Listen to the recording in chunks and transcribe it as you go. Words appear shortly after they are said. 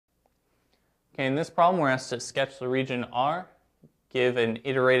Okay, in this problem we're asked to sketch the region R, give an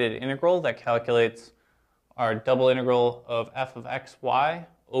iterated integral that calculates our double integral of f of x, y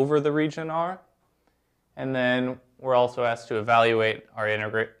over the region R, and then we're also asked to evaluate our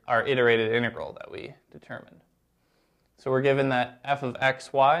iterated integral that we determined. So we're given that f of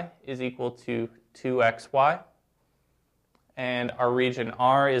xy is equal to 2xy, and our region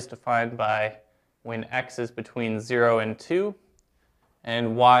R is defined by when x is between 0 and 2,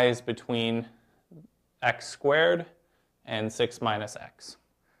 and y is between x squared and 6 minus x.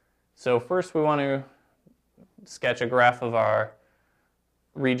 So first we want to sketch a graph of our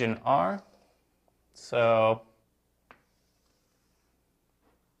region R. So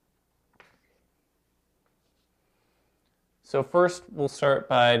first we'll start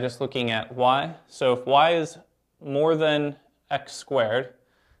by just looking at y. So if y is more than x squared,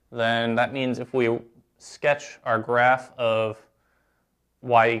 then that means if we sketch our graph of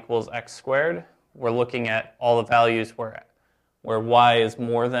y equals x squared, we're looking at all the values where y is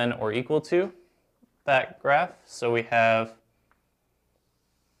more than or equal to that graph. So we have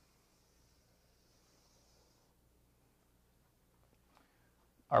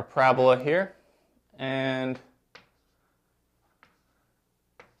our parabola here, and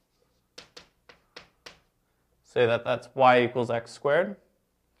say that that's y equals x squared.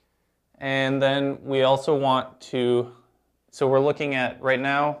 And then we also want to, so we're looking at, right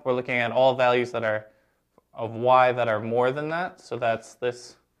now, we're looking at all values that are of y that are more than that. So that's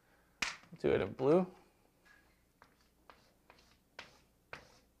this, do it in blue.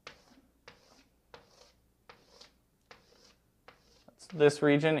 That's this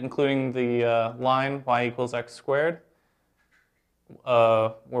region, including the line y equals x squared,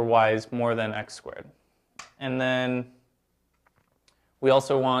 where y is more than x squared. And then we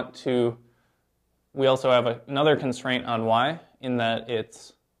also have another constraint on y in that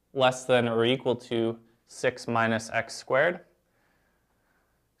it's less than or equal to 6 minus x squared.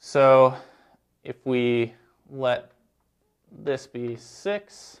 So if we let this be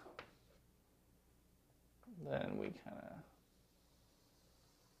 6, then we kind of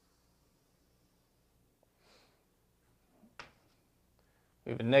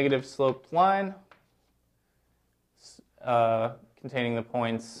we have a negative sloped line containing the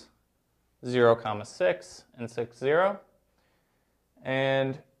points 0, 6 and 6, 0.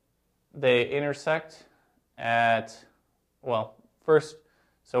 And they intersect at, well, first,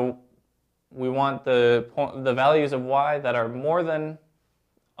 so we want the values of y that are more than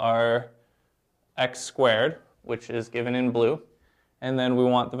our x squared, which is given in blue. And then we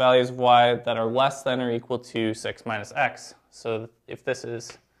want the values of y that are less than or equal to 6 minus x. So if this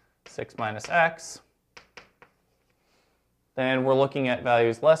is 6 minus x, then we're looking at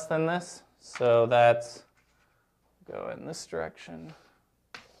values less than this. So that's, go in this direction.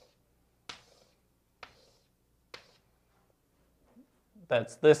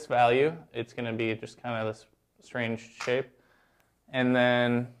 That's this value. It's going to be just kind of this strange shape. And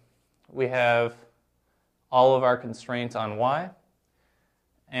then we have all of our constraints on y.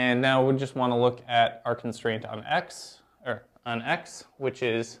 And now we just want to look at our constraint on x, which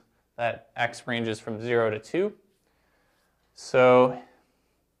is that x ranges from 0 to 2. So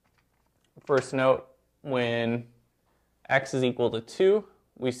first note, when x is equal to 2,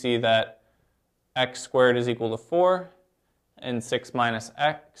 we see that x squared is equal to 4, and 6 minus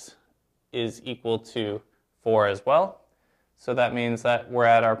x is equal to 4 as well. So that means that we're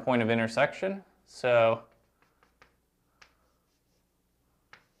at our point of intersection. So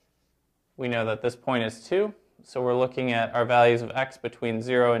we know that this point is 2. So we're looking at our values of x between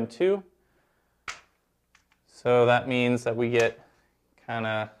 0 and 2. So that means that we get kind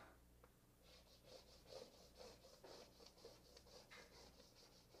of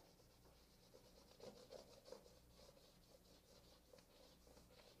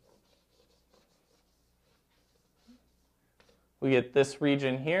this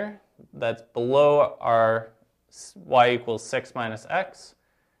region here that's below our y equals 6 minus x,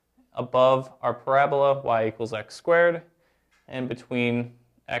 above our parabola y equals x squared, and between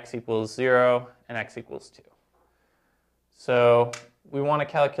x equals 0 and x equals 2. So we want to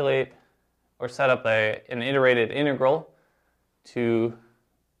calculate or set up an iterated integral to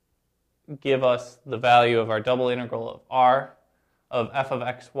give us the value of our double integral of r of f of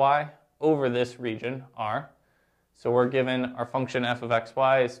xy over this region R. So we're given our function f of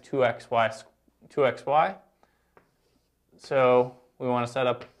xy is 2xy. So we want to set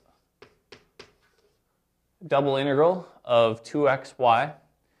up double integral of 2xy.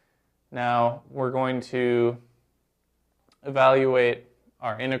 Now we're going to evaluate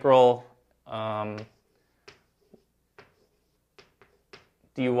our integral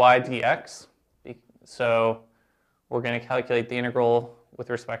dy dx. So we're going to calculate the integral with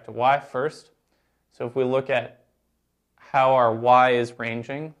respect to y first. So if we look at how our y is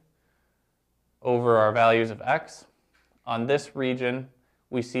ranging over our values of x, on this region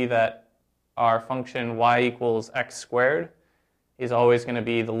we see that our function y equals x squared is always going to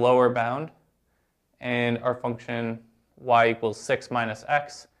be the lower bound, and our function y equals 6 minus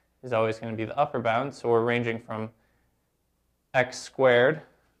x is always going to be the upper bound. So we're ranging from x squared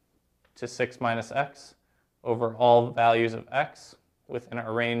to 6 minus x over all values of x within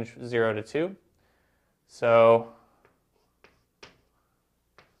our range 0 to 2. So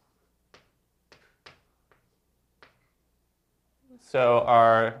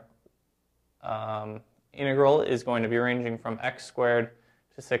our integral is going to be ranging from x squared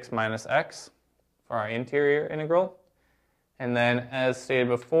to 6 minus x for our interior integral. And then, as stated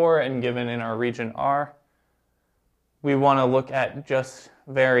before and given in our region R, we want to look at just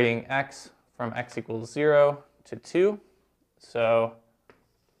varying x from x equals 0 to 2. So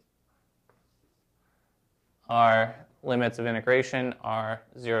our limits of integration are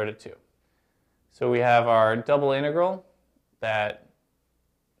 0 to 2. So we have our double integral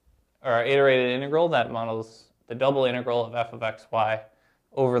or our iterated integral that models the double integral of f of x, y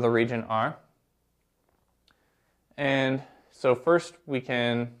over the region R. And so first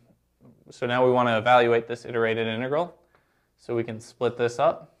so now we want to evaluate this iterated integral. So we can split this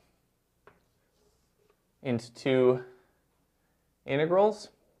up into two integrals.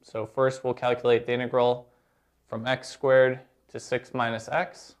 So first we'll calculate the integral from x squared to 6 minus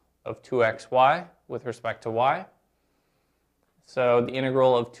x of 2xy with respect to y. So the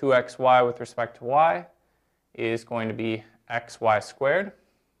integral of 2xy with respect to y is going to be xy squared.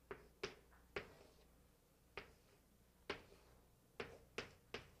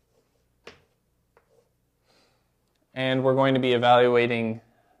 And we're going to be evaluating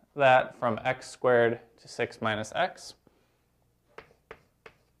that from x squared to 6 minus x.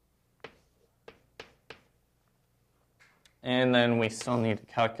 And then we still need to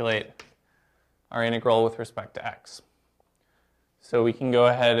calculate our integral with respect to x. So we can go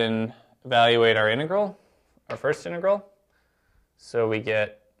ahead and evaluate our integral, our first integral. So we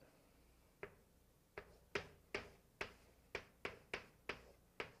get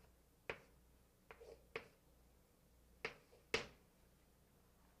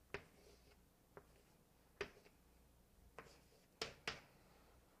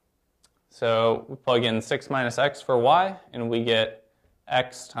So we plug in 6 minus x for y, and we get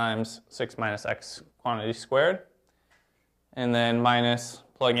x times 6 minus x quantity squared. And then minus,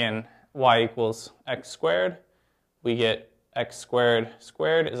 plug in y equals x squared. We get x squared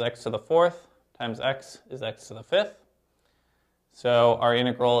squared is x to the 4th times x is x to the 5th. So our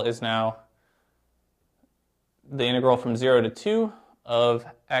integral is now the integral from 0 to 2 of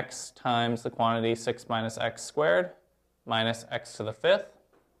x times the quantity 6 minus x squared minus x to the 5th.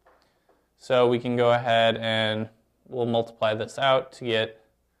 So we can go ahead and we'll multiply this out to get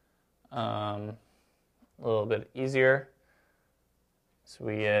a little bit easier. So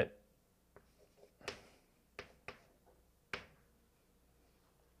we get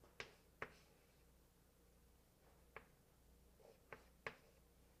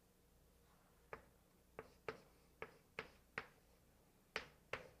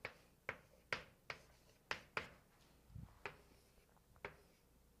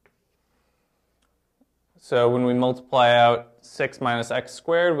So when we multiply out 6 minus x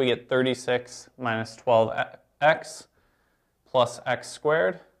squared, we get 36 minus 12x plus x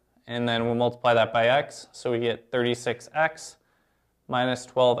squared. And then we'll multiply that by x. So we get 36x minus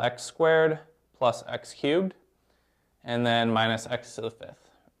 12x squared plus x cubed. And then minus x to the 5th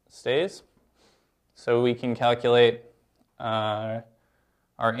stays. So we can calculate our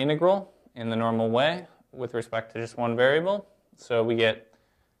integral in the normal way with respect to just one variable. So we get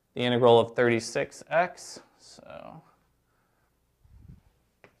the integral of 36x,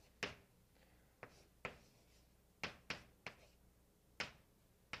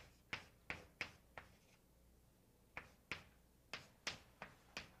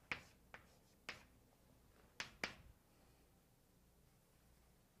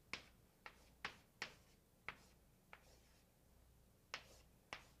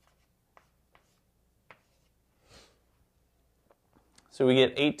 So we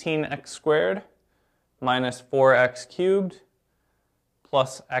get 18x squared minus 4x cubed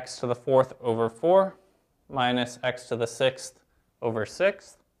plus x to the 4th over 4 minus x to the 6th over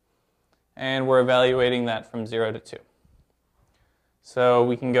 6th. And we're evaluating that from 0 to 2. So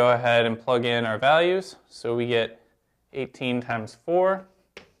we can go ahead and plug in our values. So we get 18 times 4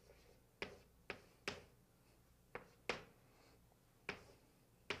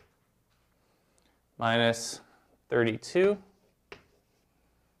 minus 32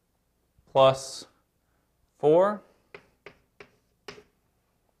 plus 4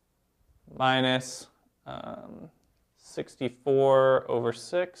 minus 64 over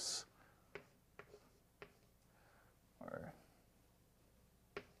 6,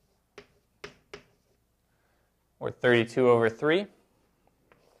 or 32 over 3.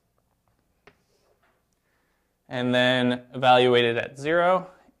 And then evaluated at 0,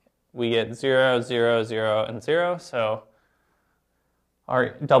 we get 0, 0, 0, and 0. So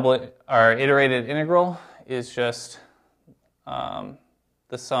our iterated integral is just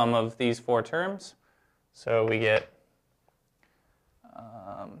the sum of these four terms. So we get,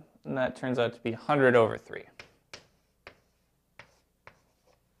 and that turns out to be 100 over 3.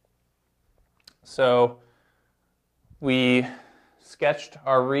 So we sketched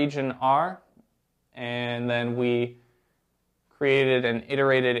our region R, and then we created an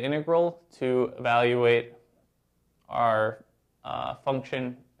iterated integral to evaluate our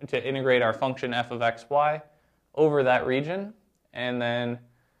function, to integrate our function f of x, y over that region. And then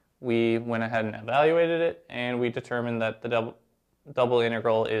we went ahead and evaluated it, and we determined that the double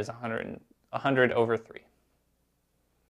integral is 100 over 3.